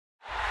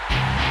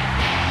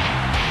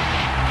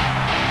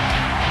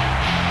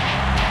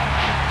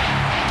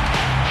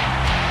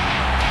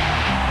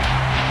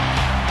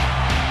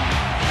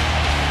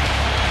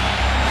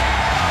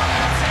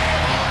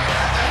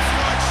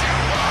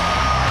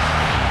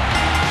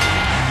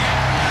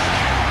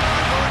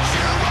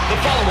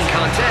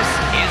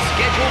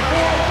scheduled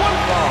for one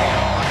fall.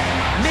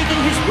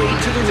 Making his way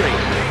to the ring.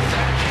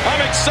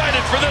 I'm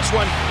excited for this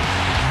one.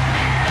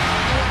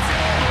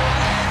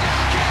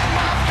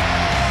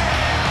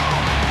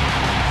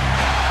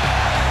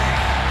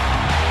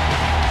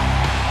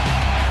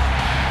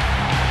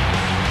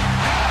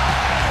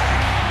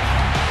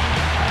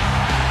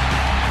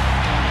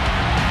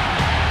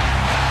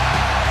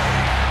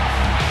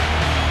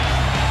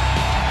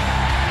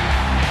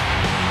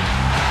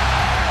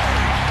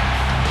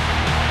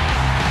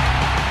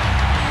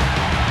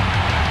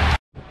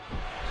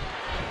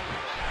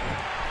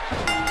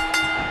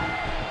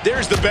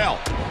 There's the bell,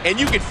 and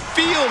you can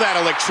feel that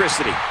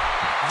electricity.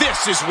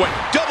 This is what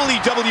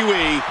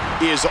WWE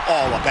is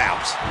all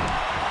about.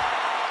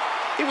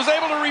 He was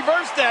able to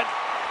reverse that.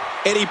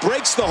 And he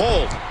breaks the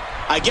hold.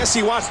 I guess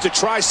he wants to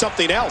try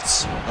something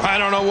else. I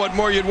don't know what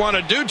more you'd want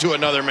to do to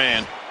another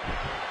man.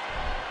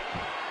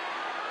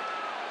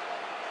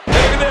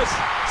 Look at this.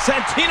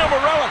 Santino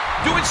Marella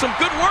doing some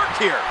good work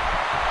here.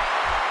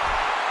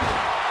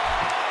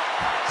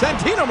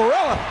 Santino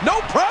Marella,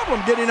 no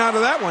problem getting out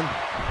of that one.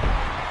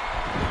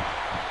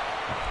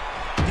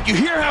 Did you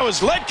hear how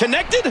his leg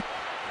connected? Big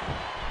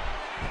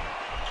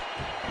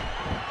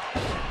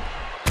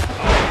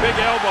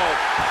elbow.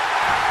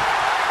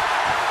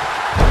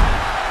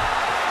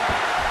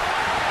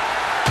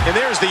 And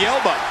there's the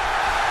elbow.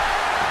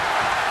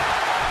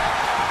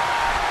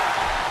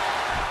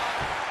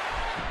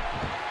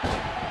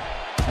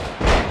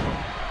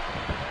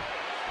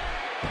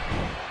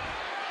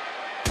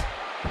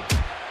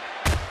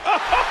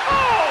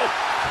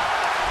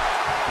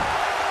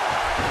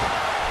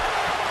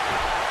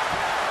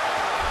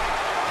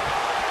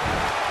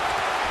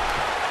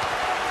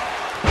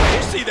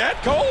 See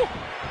that, Cole?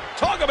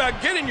 Talk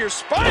about getting your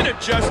spine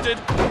adjusted.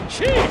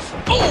 Jeez.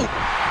 Oh!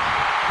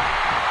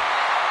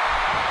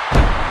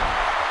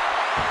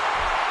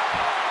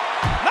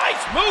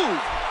 Nice move.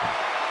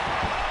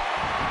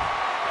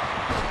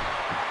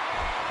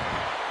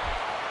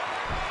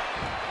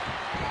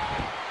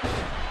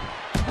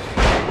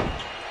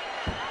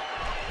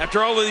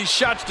 After all of these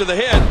shots to the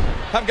head,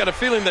 I've got a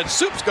feeling that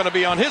Soup's going to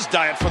be on his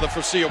diet for the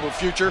foreseeable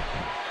future.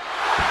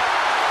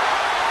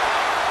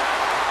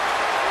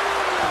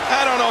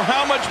 I don't know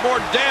how much more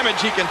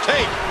damage he can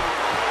take.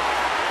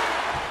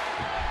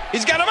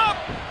 He's got him up.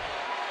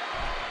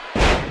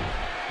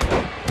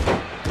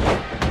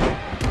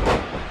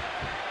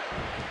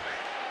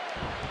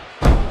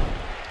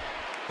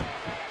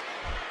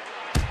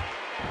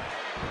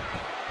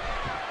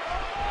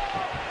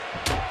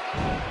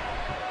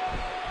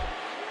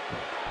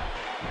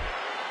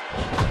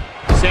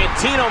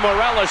 Santino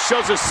Marella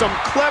shows us some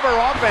clever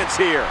offense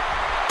here.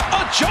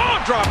 A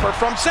jaw dropper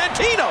from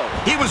Santino.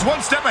 He was one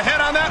step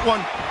ahead on that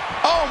one.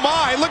 Oh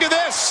my, look at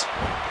this.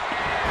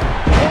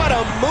 What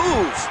a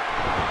move.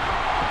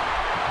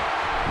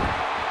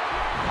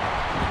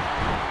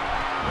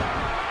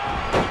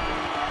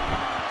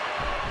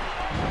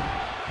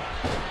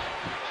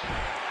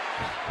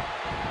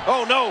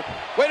 Oh no,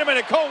 wait a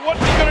minute, Cole, what's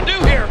he gonna do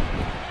here?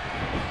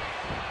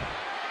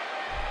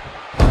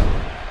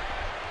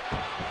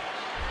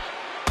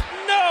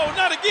 No,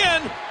 not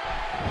again.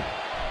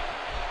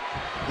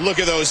 Look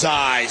at those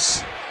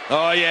eyes.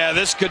 Oh, yeah,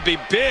 this could be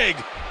big.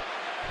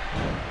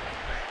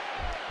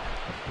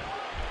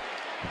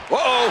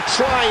 Uh-oh,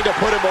 trying to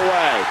put him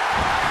away.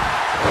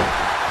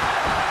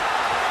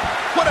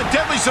 What a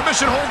deadly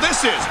submission hold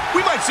this is.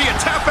 We might see a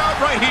tap out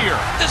right here.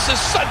 This is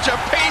such a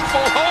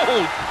painful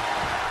hold.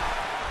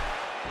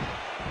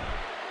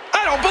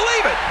 I don't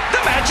believe it.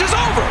 The match is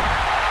over.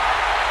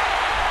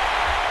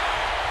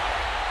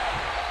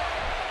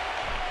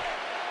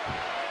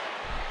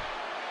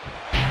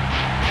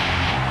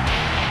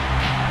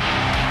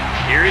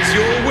 Here is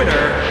your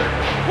winner.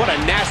 What a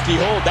nasty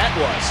hold that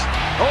was.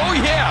 Oh,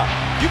 yeah.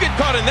 You get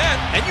caught in that,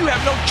 and you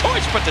have no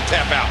choice but to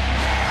tap out.